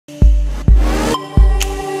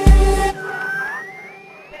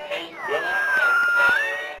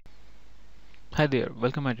Hi there,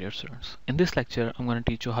 welcome my dear students. In this lecture, I'm going to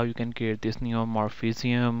teach you how you can create this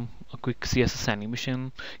neumorphism, a quick CSS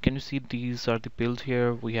animation. Can you see these are the build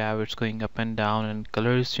here? We have it's going up and down and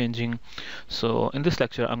color is changing. So in this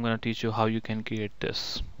lecture, I'm going to teach you how you can create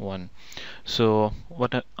this one. So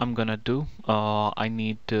what I'm going to do, I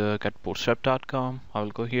need to get bootstrap.com. I will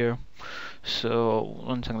go here. So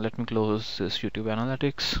one second, let me close this YouTube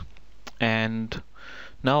Analytics. And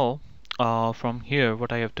now from here,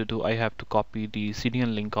 what I have to do, I have to copy the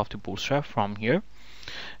CDN link of the Bootstrap from here,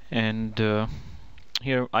 and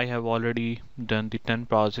here I have already done the 10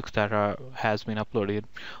 projects that has been uploaded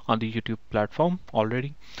on the YouTube platform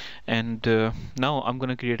already, and now I'm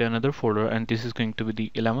gonna create another folder, and this is going to be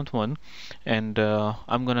the 11th one, and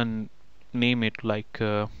I'm gonna name it like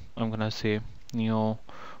I'm gonna say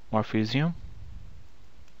neumorphism,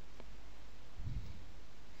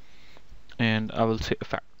 and I will say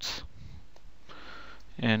effects.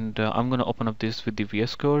 And I'm gonna open up this with the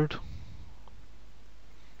VS Code,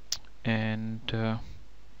 and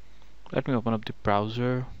let me open up the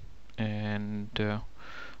browser, and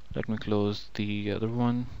let me close the other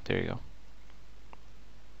one. There you go.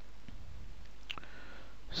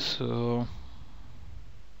 So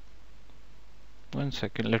one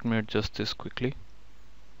second, let me adjust this quickly.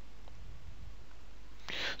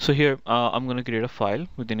 So here I'm gonna create a file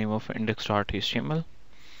with the name of index.html,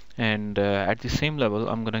 and at the same level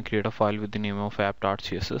I'm gonna create a file with the name of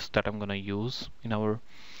app.css that I'm gonna use in our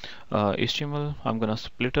HTML. I'm gonna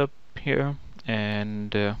split up here,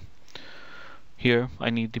 and here I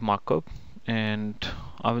need the markup, and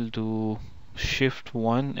I will do shift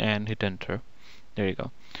 1 and hit enter. There you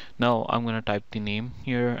go. Now I'm gonna type the name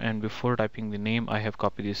here, and before typing the name I have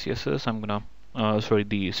copied the CSS. I'm gonna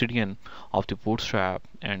the CDN of the Bootstrap,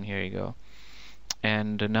 and here you go.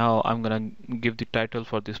 And now I'm gonna give the title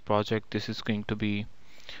for this project. This is going to be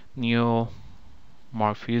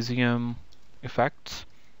neumorphism effects,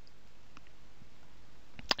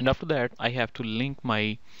 and after that I have to link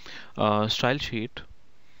my style sheet,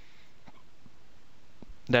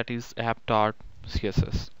 that is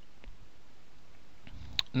app.css.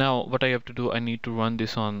 Now what I have to do, I need to run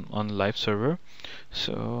this on live server.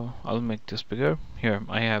 So I'll make this bigger. Here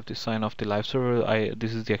I have the sign of the live server.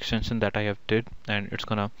 This is the extension that I have did, and it's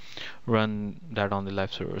gonna run that on the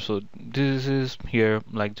live server. So this is here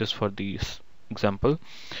like just for this example,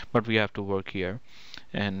 but we have to work here.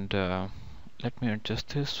 And let me adjust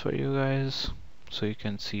this for you guys so you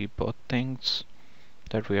can see both things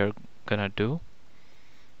that we are gonna do.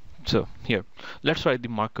 So here, let's write the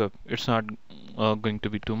markup. It's not going to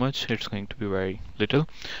be too much, it's going to be very little.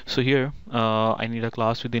 So here I need a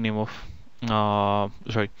class with the name of I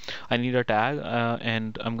need a tag,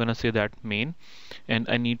 and I'm gonna say that main, and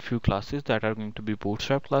I need few classes that are going to be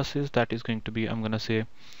bootstrap classes. That is going to be, I'm gonna say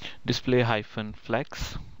display hyphen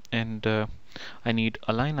flex, and I need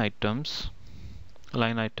align items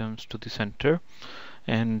to the center,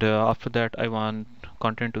 and after that I want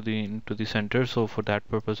content to the center. So for that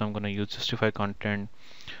purpose I'm going to use justify content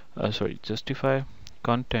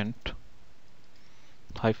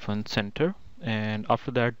hyphen center, and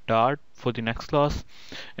after that dot for the next class,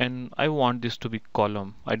 and I want this to be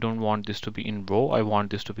column. I don't want this to be in row, I want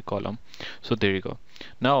this to be column. So there you go.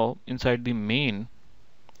 Now inside the main,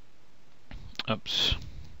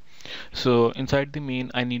 so inside the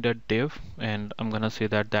main I need a div, and I'm gonna say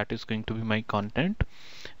that is going to be my content,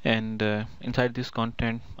 and inside this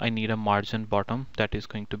content I need a margin bottom that is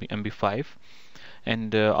going to be MB5,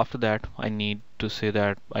 and after that I need to say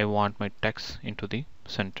that I want my text into the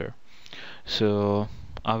center. So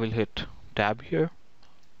I will hit tab here,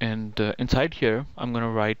 and inside here I'm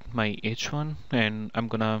gonna write my h1, and I'm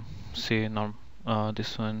gonna say now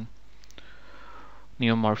this one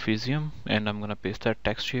neumorphism, and I'm gonna paste that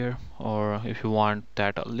text here, or if you want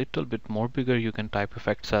that a little bit more bigger you can type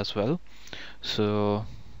effects as well. So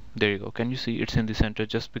there you go. Can you see it's in the center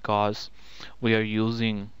just because we are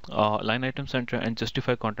using line item center and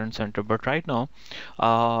justify content center, but right now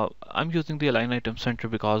I'm using the line item center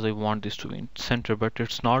because I want this to be in center, but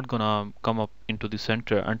it's not gonna come up into the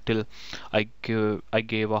center until I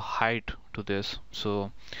gave a height to this.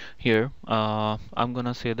 So here I'm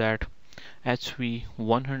gonna say that HV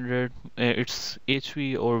 100, it's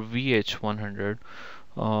HV or VH 100.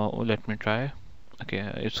 Let me try.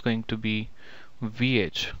 Okay, it's going to be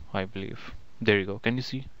VH, I believe. There you go. Can you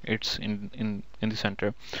see it's in the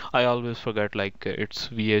center? I always forget like it's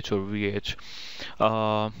VH or VH.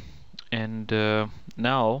 And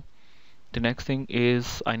now the next thing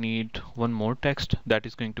is I need one more text that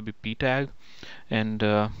is going to be p tag, and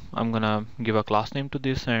I'm gonna give a class name to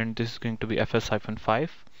this, and this is going to be fs-5,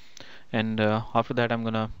 and after that I'm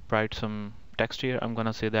gonna write some text here, I'm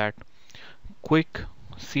gonna say that quick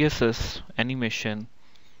CSS animation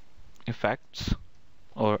effects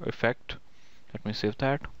or effect. Let me save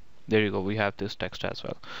that. There you go, we have this text as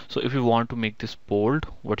well. So if you want to make this bold,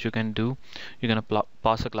 what you can do, you're gonna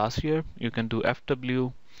pass a class here. You can do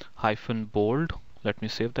fw hyphen bold. Let me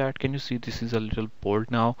save that. Can you see this is a little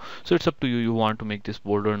bold now? So it's up to you, you want to make this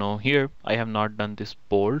bold or no. Here I have not done this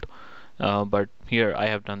bold, but here I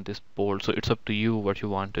have done this bold, so it's up to you what you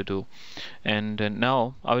want to do. And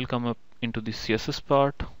now I will come up into the CSS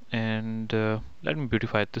part, and let me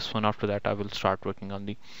beautify this one. After that I will start working on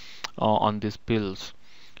the on these bills.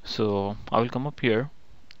 So I will come up here,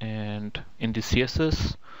 and in the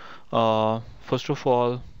CSS, first of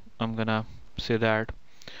all I'm gonna say that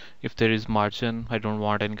if there is margin, I don't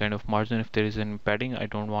want any kind of margin. If there is any padding, I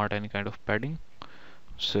don't want any kind of padding.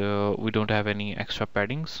 So we don't have any extra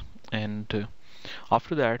paddings. And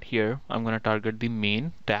after that, here I'm gonna target the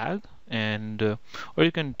main tag, and or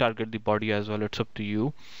you can target the body as well, it's up to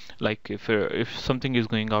you. Like if something is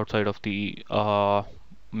going outside of the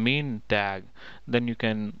main tag, then you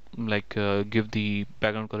can like give the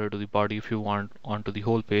background color to the body if you want onto the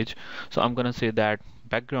whole page. So I'm gonna say that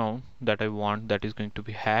background that I want, that is going to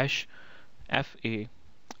be hash fa8b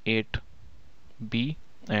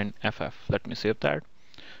and ff. Let me save that.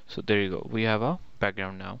 So there you go, we have a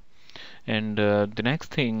background now. And the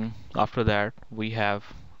next thing after that, we have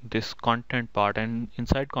this content part, and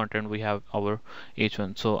inside content we have our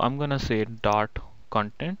h1. So I'm gonna say dot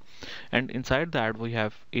content, and inside that we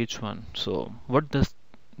have h1. So what does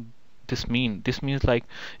this mean? This means like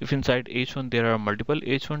if inside h1 there are multiple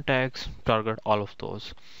h1 tags, target all of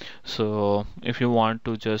those. So if you want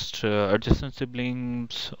to just adjacent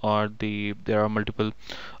siblings, or there are multiple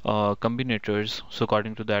combinators, so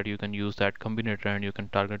according to that you can use that combinator and you can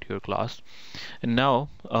target your class. And now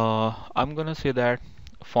I'm gonna say that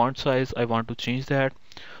font size, I want to change that.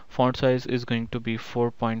 Font size is going to be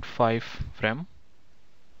 4.5 rem,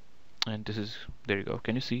 and this is, there you go,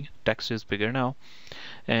 can you see text is bigger now.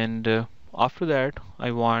 And after that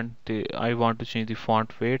I want to change the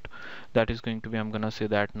font weight. That is going to be, I'm gonna say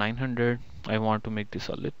that 900. I want to make this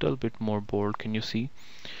a little bit more bold, can you see?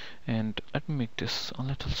 And let me make this a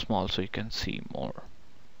little small so you can see more.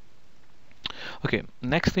 Okay,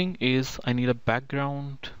 next thing is I need a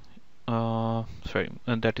background, sorry,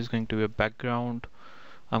 and that is going to be a background.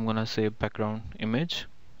 I'm gonna say background image.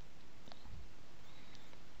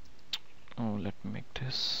 Oh, let me make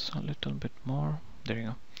this a little bit more. There you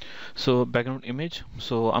go. So background image,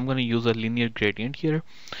 so I'm gonna use a linear gradient here,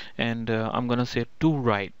 and I'm gonna say to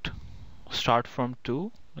right, start from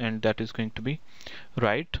 2, and that is going to be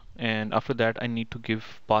right. And after that I need to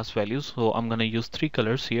give pass values, so I'm gonna use 3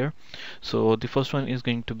 colors here. So the first one is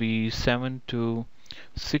going to be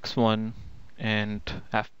 7261 and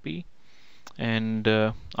FP, and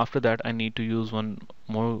after that I need to use one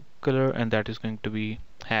more color, and that is going to be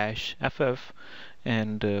hash ff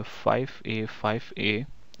and 5a,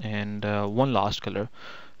 and one last color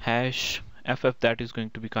hash ff, that is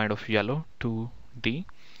going to be kind of yellow 2d.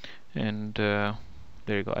 And there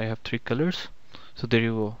you go, I have 3 colors. So there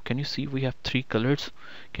you go, can you see we have 3 colors?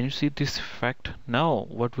 Can you see this effect? Now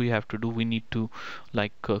what we have to do, we need to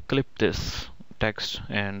like clip this text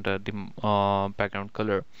and the background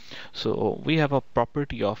color. So we have a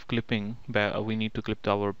property of clipping, we need to clip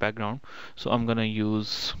our background. So I'm gonna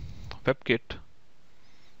use WebKit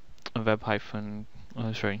web hyphen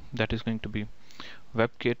sorry, that is going to be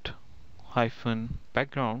WebKit hyphen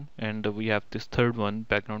background, and we have this third one,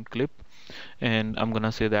 background clip, and I'm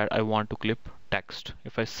gonna say that I want to clip text.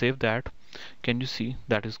 If I save that, can you see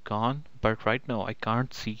that is gone? But right now I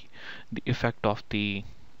can't see the effect of the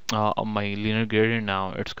my linear gradient.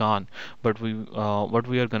 Now it's gone. But we what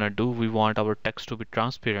we are gonna do, we want our text to be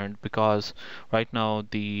transparent, because right now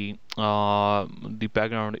the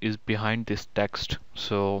background is behind this text.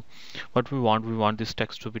 So what we want this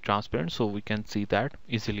text to be transparent so we can see that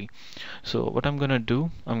easily. So what I'm gonna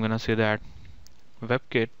do, I'm gonna say that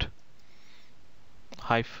WebKit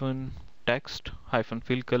hyphen text hyphen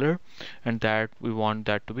fill color, and that we want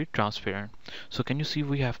that to be transparent. So can you see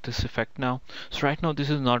we have this effect now? So right now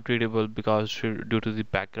this is not readable because due to the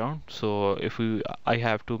background. So if I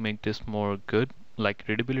have to make this more good, like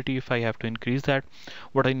readability, if I have to increase that,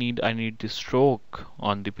 what I need the stroke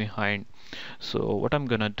on the behind. So what I'm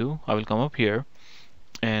gonna do, I will come up here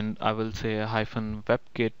and I will say hyphen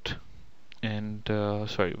WebKit and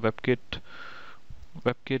sorry, WebKit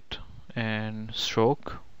and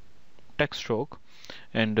stroke, text stroke,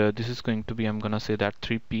 and this is going to be, I'm gonna say that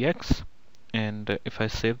 3px, and if I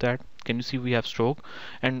save that, can you see we have stroke?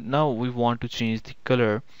 And now we want to change the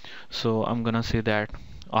color, so I'm gonna say that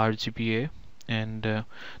RGBA and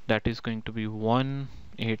that is going to be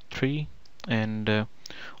 183, and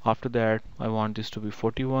after that I want this to be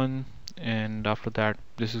 41, and after that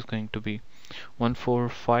this is going to be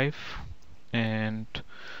 145, and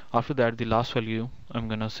after that the last value I'm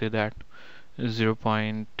gonna say that is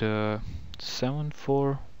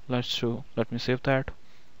 0.74. Let me save that.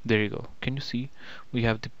 There you go. Can you see we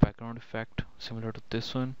have the background effect similar to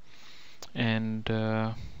this one, and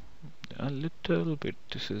a little bit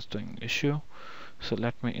this is doing issue. So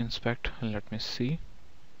let me inspect and let me see.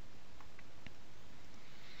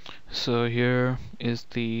 So here is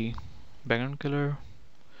the background color,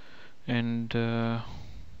 and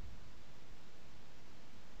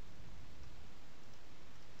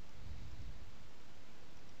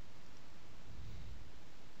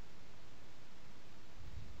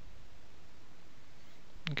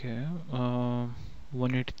okay,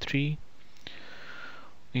 183,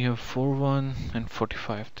 we have 41 and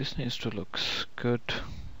 45. This needs to look good.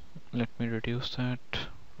 Let me reduce that.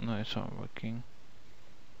 No, it's not working.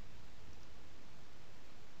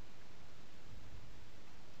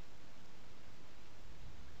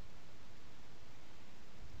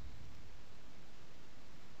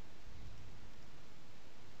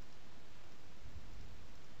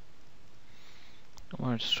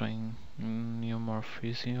 Oh, it's showing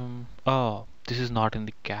neumorphism. Oh, this is not in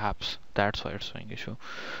the caps. That's why it's showing issue.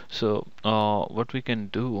 So what we can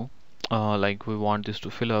do, like we want this to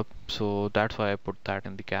fill up, so that's why I put that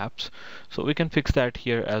in the caps. So we can fix that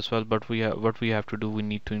here as well, but what we have to do, we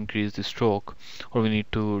need to increase the stroke, or we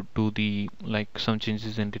need to do the like some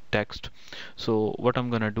changes in the text. So what I'm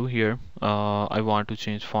gonna do here, I want to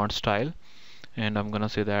change font style, and I'm gonna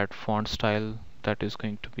say that font style, that is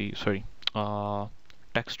going to be, sorry,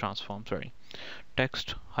 text transform, sorry,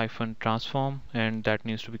 text hyphen transform, and that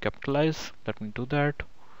needs to be capitalized. Let me do that.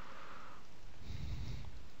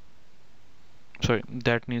 Sorry,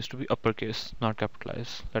 that needs to be uppercase, not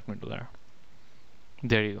capitalized. Let me do that.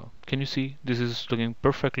 There you go. Can you see this is looking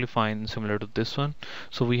perfectly fine, similar to this one?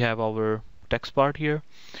 So we have our text part here,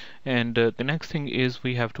 and the next thing is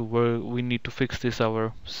we have to work, we need to fix this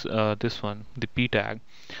our this one, the p tag.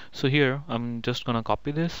 So here I'm just gonna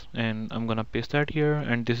copy this and I'm gonna paste that here,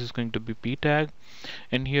 and this is going to be p tag,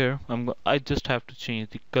 and here I just have to change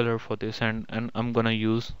the color for this, and I'm gonna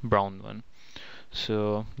use brown one.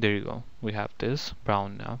 So there you go, we have this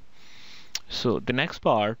brown now. So the next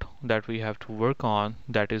part that we have to work on,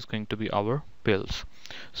 that is going to be our bills.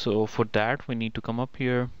 So for that we need to come up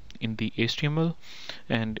here in the HTML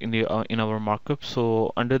and in the in our markup.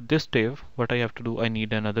 So under this div, what I have to do, I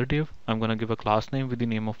need another div. I'm gonna give a class name with the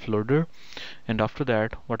name of loader, and after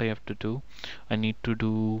that what I have to do, I need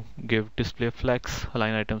to give display flex,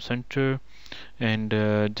 align item center, and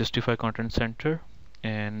justify content center.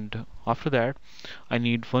 And after that I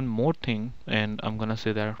need one more thing, and I'm gonna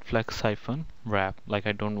say that flex hyphen wrap, like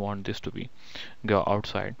I don't want this to be go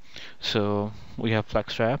outside. So we have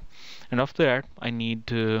flex wrap, and after that I need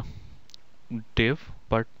div,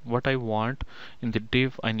 but what I want in the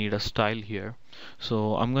div, I need a style here.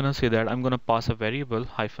 So I'm gonna say that I'm gonna pass a variable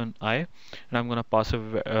hyphen I, and I'm gonna pass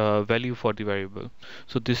a value for the variable.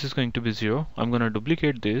 So this is going to be 0. I'm gonna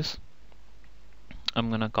duplicate this, I'm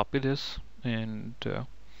gonna copy this, and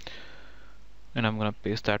I'm gonna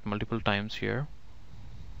paste that multiple times here.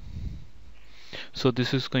 So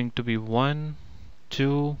this is going to be 1,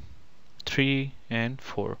 2, 3 and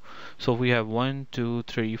 4. So we have 1, 2,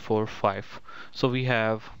 3, 4, 5. So we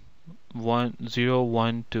have 1, 0,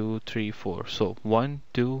 1, 2, 3, 4. So 1,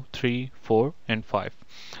 2, 3, 4 and 5.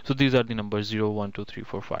 So these are the numbers 0, 1, 2, 3,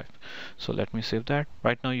 4, 5. So let me save that.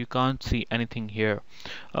 Right now you can't see anything here.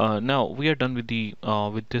 Now we are done with the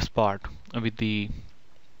with this part, with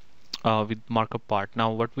markup part.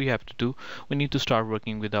 Now what we have to do, we need to start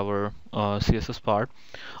working with our CSS part.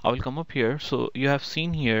 I will come up here. So you have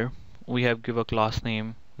seen here we have give a class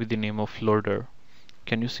name with the name of loader.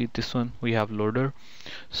 Can you see this one? We have loader.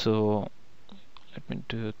 So let me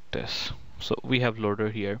do this. So we have loader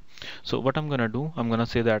here. So what I'm gonna do, I'm gonna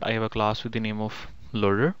say that I have a class with the name of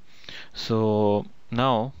loader. So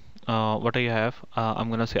now what I have, I'm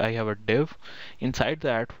gonna say I have a div. Inside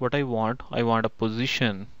that, what I want a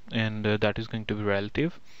position, and that is going to be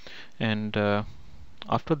relative. And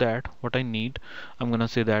after that, what I need, I'm gonna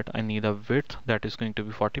say that I need a width that is going to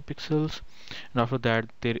be 40 pixels, and after that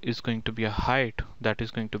there is going to be a height that is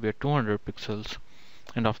going to be a 200 pixels,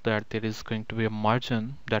 and after that there is going to be a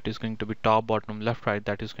margin that is going to be top, bottom, left, right,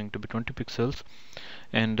 that is going to be 20 pixels.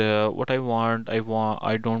 And what I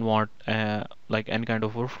don't want like any kind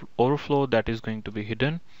of overflow, that is going to be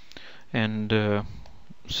hidden. And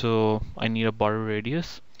so I need a border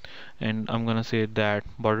radius, and I'm gonna say that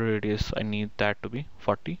border radius, I need that to be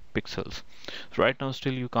 40 pixels. So right now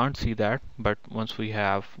still you can't see that, but once we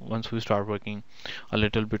start working a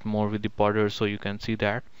little bit more with the border, so you can see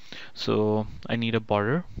that. So I need a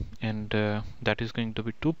border, and that is going to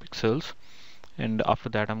be 2 pixels, and after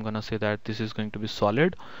that I'm gonna say that this is going to be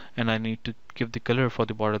solid, and I need to give the color for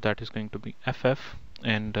the border, that is going to be FF,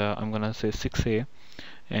 and I'm gonna say 6A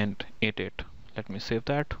and 88. Let me save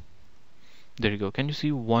that. There you go. Can you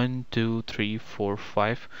see 1, 2, 3, 4,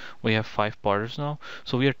 5? We have 5 borders now.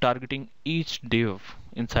 So we are targeting each div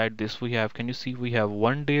inside this. We have, can you see, we have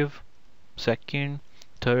one div, second,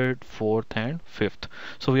 third, fourth, and fifth.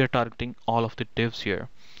 So we are targeting all of the divs here.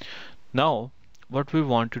 Now what we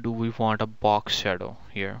want to do, we want a box shadow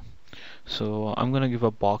here. So I'm gonna give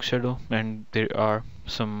a box shadow, and there are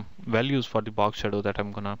some values for the box shadow that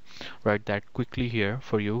I'm gonna write that quickly here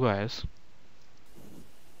for you guys.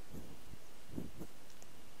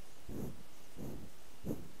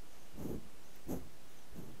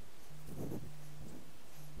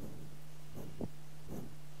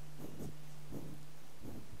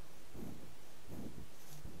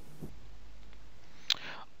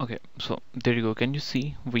 Okay, so there you go. Can you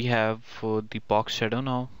see we have the box shadow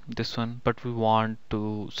now, this one, but we want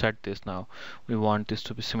to set this now. We want this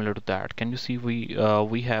to be similar to that. Can you see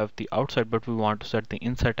we have the outside, but we want to set the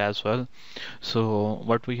inside as well. So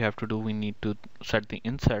what we have to do, we need to set the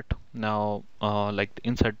inside now, like the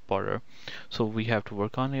inside border. So we have to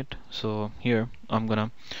work on it. So here I'm gonna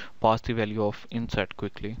pass the value of inside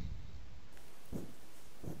quickly.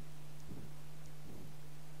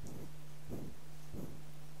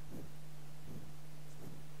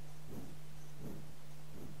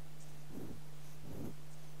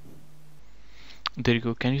 There you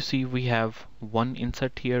go. Can you see we have one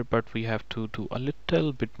insert here, but we have to do a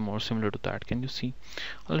little bit more similar to that. Can you see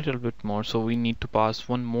a little bit more? So we need to pass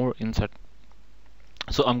one more insert.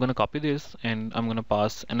 So I'm gonna copy this, and I'm gonna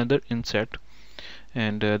pass another insert,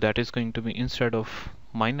 and that is going to be, instead of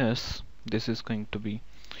minus, this is going to be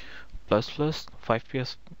plus plus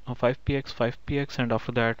 5px 5px 5px, and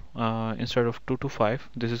after that instead of 2 to 5,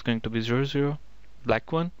 this is going to be 0 0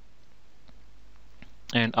 black one,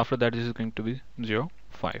 and after that this is going to be 0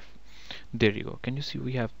 5. There you go. Can you see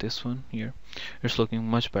we have this one here? It's looking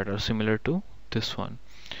much better, similar to this one.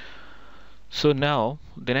 So now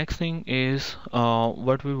the next thing is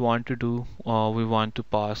what we want to do. We want to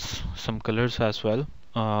pass some colors as well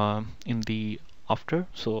in the after.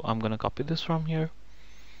 So I'm gonna copy this from here,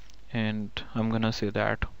 and I'm gonna say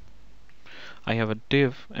that I have a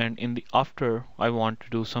div, and in the after I want to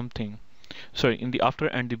do something. Sorry, in the after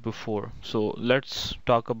and the before. So let's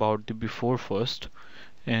talk about the before first,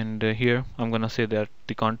 and here I'm gonna say that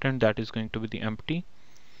the content, that is going to be the empty,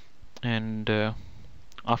 and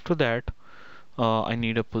after that I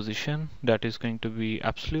need a position, that is going to be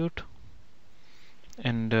absolute,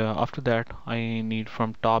 and after that I need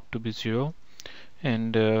from top to be 0,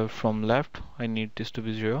 and from left I need this to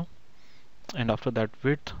be 0, and after that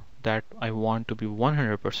width, that I want to be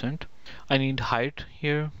 100%. I need height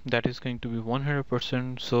here, that is going to be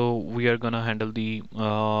 100%. So we are gonna handle the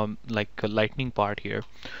like a lightning part here.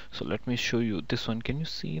 So let me show you this one. Can you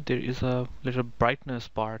see there is a little brightness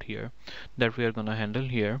part here that we are gonna handle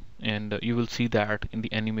here, and you will see that in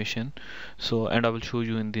the animation. So, and I will show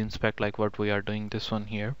you in the inspect like what we are doing this one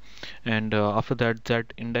here, and after that z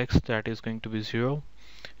index, that is going to be 0,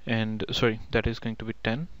 and sorry, that is going to be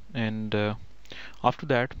 10, and after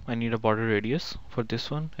that I need a border radius for this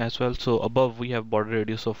one as well. So above we have border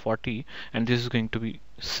radius of 40, and this is going to be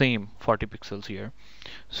same 40 pixels here.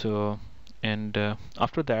 So, and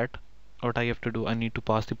after that what I have to do, I need to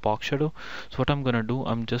pass the box shadow. So what I'm gonna do,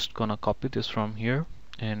 I'm just gonna copy this from here,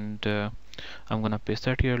 and I'm gonna paste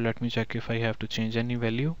that here. Let me check if I have to change any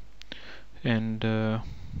value, and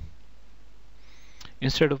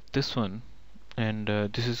instead of this one, and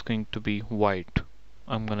this is going to be white,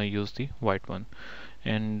 I'm gonna use the white one,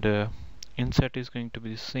 and insert is going to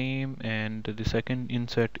be the same, and the second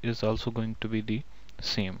insert is also going to be the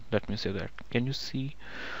same. Let me say that. Can you see?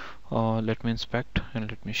 Let me inspect and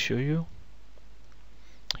let me show you.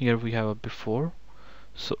 Here we have a before.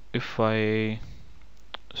 So if I,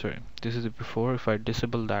 sorry, this is the before. If I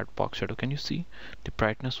disable that box shadow, can you see the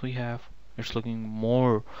brightness we have? It's looking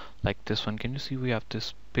more like this one. Can you see we have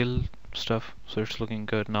this pill stuff? So it's looking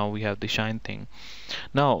good. Now we have the shine thing.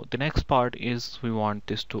 Now the next part is we want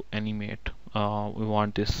this to animate. We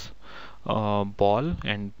want this ball,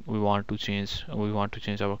 and we want to change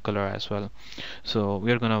our color as well. So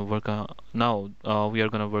we are gonna work now we are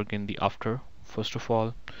gonna work in the after first of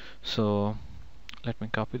all. So let me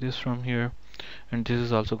copy this from here, and this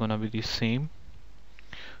is also gonna be the same.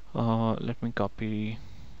 Let me copy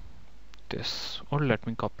this, or let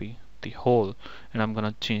me copy the whole, and I'm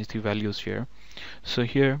gonna change the values here. So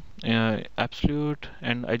here absolute,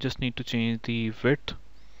 and I just need to change the width,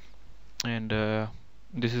 and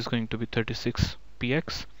this is going to be 36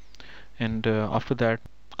 px, and after that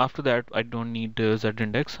I don't need z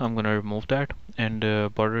index. I'm gonna remove that, and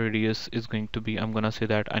border radius is going to be, I'm gonna say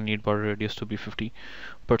that I need border radius to be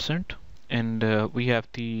 50%, and we have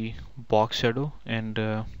the box shadow, and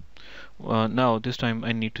now this time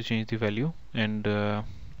I need to change the value, and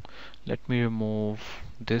let me remove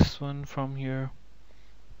this one from here,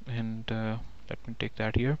 and let me take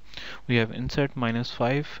that here. We have insert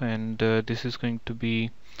 -5, and this is going to be,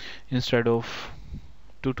 instead of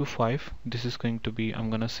 2 to 5, this is going to be, I'm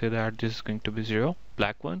gonna say that this is going to be 0,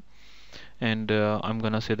 black one, and I'm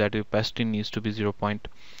gonna say that the opacity needs to be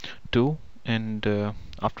 0.2, and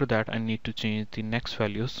after that I need to change the next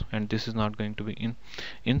values, and this is not going to be in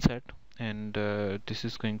inset, and this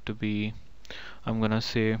is going to be, I'm gonna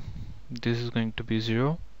say this is going to be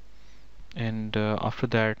 0, and after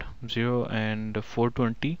that 0 and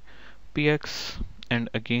 420 px, and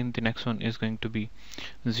again the next one is going to be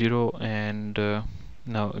 0, and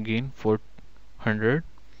now again 400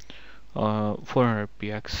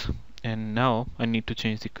 px, and now I need to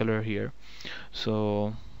change the color here.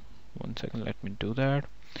 So one second, let me do that,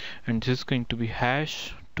 and this is going to be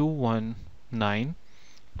hash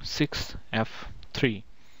 2196f3,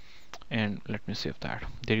 and let me save that.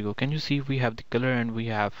 There you go. Can you see we have the color, and we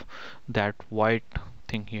have that white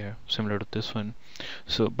thing here similar to this one.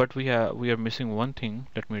 So but we are missing one thing.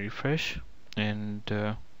 Let me refresh, and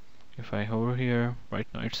if I hover here, right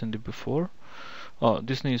now it's in the before.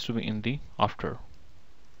 This needs to be in the after.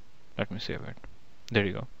 Let me save it. There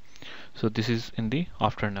you go. So this is in the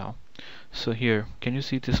after now. So here, can you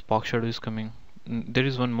see this box shadow is coming? There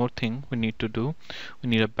is one more thing we need to do. We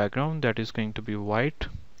need a background that is going to be white.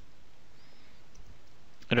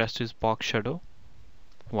 Rest is box shadow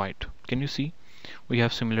white. Can you see we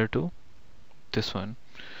have similar to this one?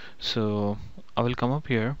 So I will come up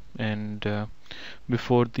here, and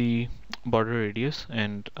before the border radius,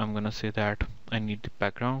 and I'm gonna say that I need the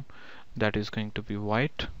background that is going to be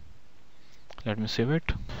white. Let me save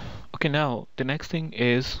it. Okay, now the next thing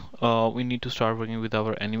is we need to start working with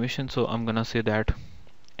our animation. So I'm gonna say that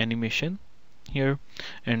animation here,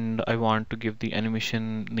 and I want to give the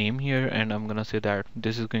animation name here, and I'm gonna say that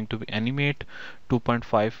this is going to be animate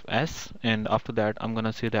 2.5s, and after that I'm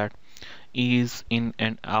gonna say that ease in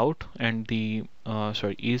and out, and the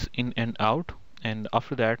ease in and out, and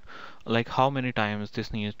after that, like how many times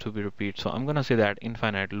this needs to be repeated. So I'm gonna say that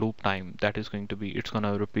infinite loop time, that is going to be, it's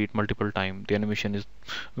gonna repeat multiple time. The animation is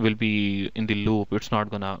will be in the loop, it's not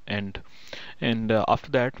gonna end. And after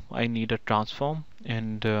that I need a transform,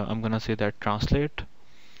 and I'm gonna say that translate,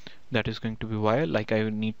 that is going to be while, like I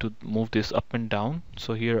need to move this up and down.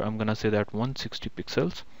 So here I'm gonna say that 160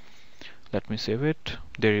 pixels. Let me save it.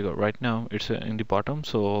 There you go. Right now it's in the bottom.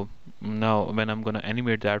 So now when I'm gonna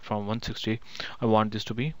animate that from 160, I want this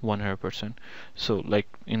to be 100%. So like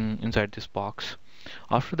inside this box.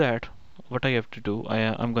 After that, what I have to do,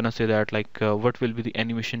 I'm gonna say that like what will be the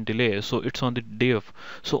animation delay. So it's on the div.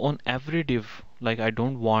 So on every div, like I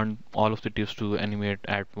don't want all of the divs to animate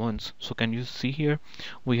at once. So can you see here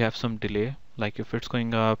we have some delay, like if it's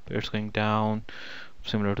going up, it's going down,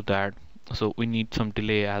 similar to that. So we need some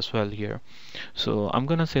delay as well here. So I'm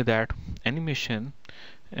gonna say that animation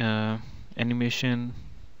animation,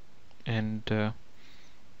 and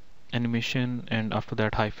animation, and after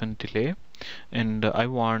that hyphen delay, and I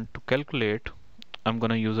want to calculate. I'm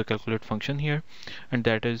gonna use a calculate function here, and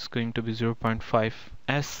that is going to be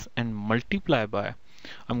 0.5s, and multiply by,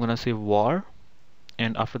 I'm gonna say var,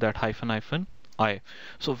 and after that hyphen I.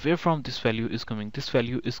 So where from this value is coming? This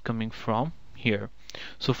value is coming from here.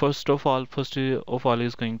 So first of all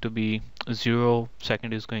is going to be 0,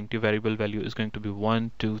 second is going to, variable value is going to be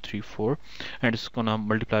 1 2 3 4, and it's gonna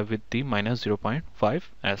multiply with the minus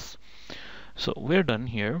 0.5s. So we're done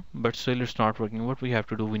here, but still it's not working. What we have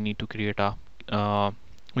to do, we need to create a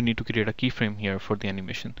keyframe here for the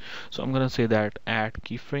animation. So I'm gonna say that add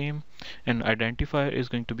keyframe, and identifier is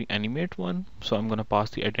going to be animate one. So I'm gonna pass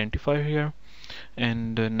the identifier here,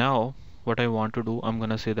 and now what I want to do, I'm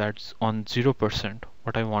gonna say that's on 0%.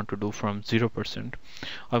 What I want to do from 0%,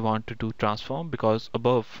 I want to do transform, because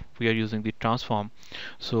above we are using the transform.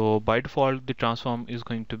 So by default the transform is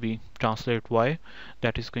going to be translate y,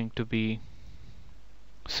 that is going to be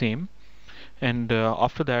same. And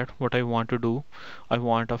after that, what I want to do, I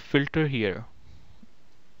want a filter here,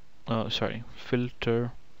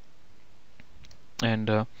 filter,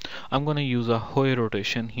 and I'm gonna use a Hoy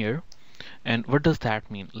rotation here, And what does that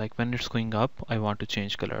mean? Like when it's going up, I want to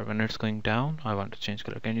change color. When it's going down, I want to change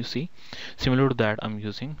color. Can you see? Similar to that I'm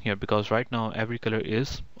using here, because right now every color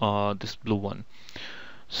is this blue one.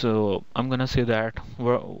 So I'm gonna say that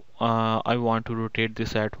I want to rotate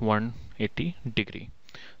this at 180 degree.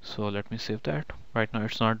 So let me save that. Right now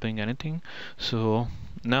it's not doing anything. So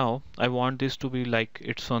now I want this to be like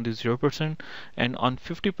it's on the 0%, and on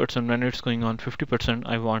 50%, when it's going on 50%,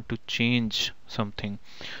 I want to change something.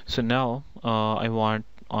 So now I want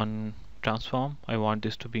on transform, I want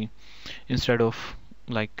this to be, instead of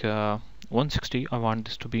like 160, I want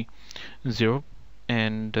this to be 0.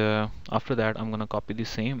 And after that I'm gonna copy the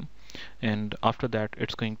same, and after that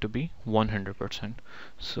it's going to be 100%.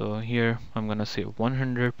 So here I'm gonna say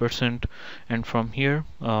 100%, and from here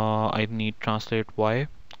I need translate y,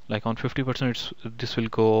 like on 50% this will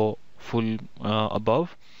go full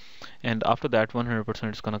above, and after that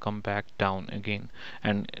 100% is gonna come back down again,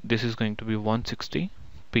 and this is going to be 160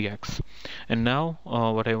 px. And now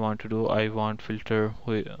what I want to do, I want filter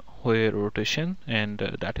where rotation, and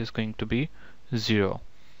that is going to be 0.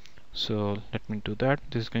 So let me do that.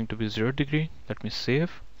 This is going to be 0 degree. Let me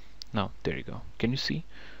save. Now there you go. Can you see?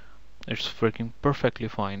 It's working perfectly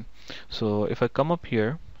fine. So if I come up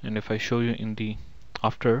here and if I show you in the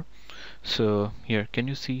after, so here can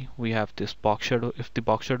you see we have this box shadow. If the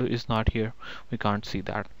box shadow is not here, we can't see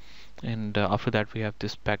that. And after that we have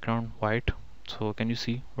this background white. So can you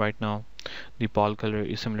see right now the ball color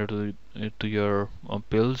is similar to your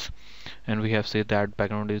pills, and we have said that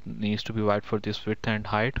background needs to be white for this width and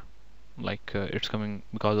height, like it's coming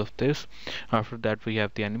because of this. After that we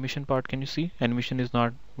have the animation part. Can you see animation is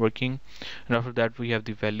not working? And after that we have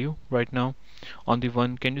the value. Right now on the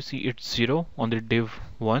one, can you see it's 0 on the div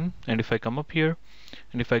 1, and if I come up here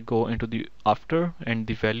and if I go into the after, and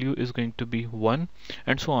the value is going to be 1,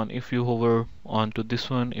 and so on. If you hover onto this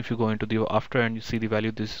one, if you go into the after and you see the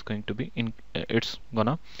value, this is going to be it's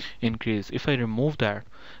gonna increase. If I remove that,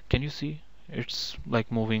 can you see it's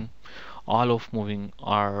like moving, all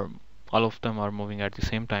of them are moving at the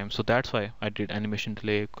same time. So that's why I did animation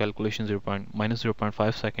delay calculation minus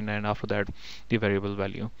 0.5 second, and after that the variable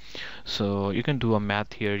value. So you can do a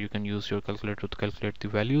math here, you can use your calculator to calculate the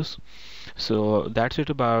values. So that's it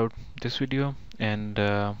about this video, and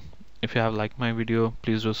if you have liked my video,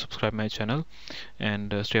 please do subscribe my channel,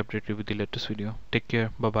 and stay updated with the latest video. Take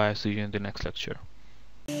care, bye bye, see you in the next lecture.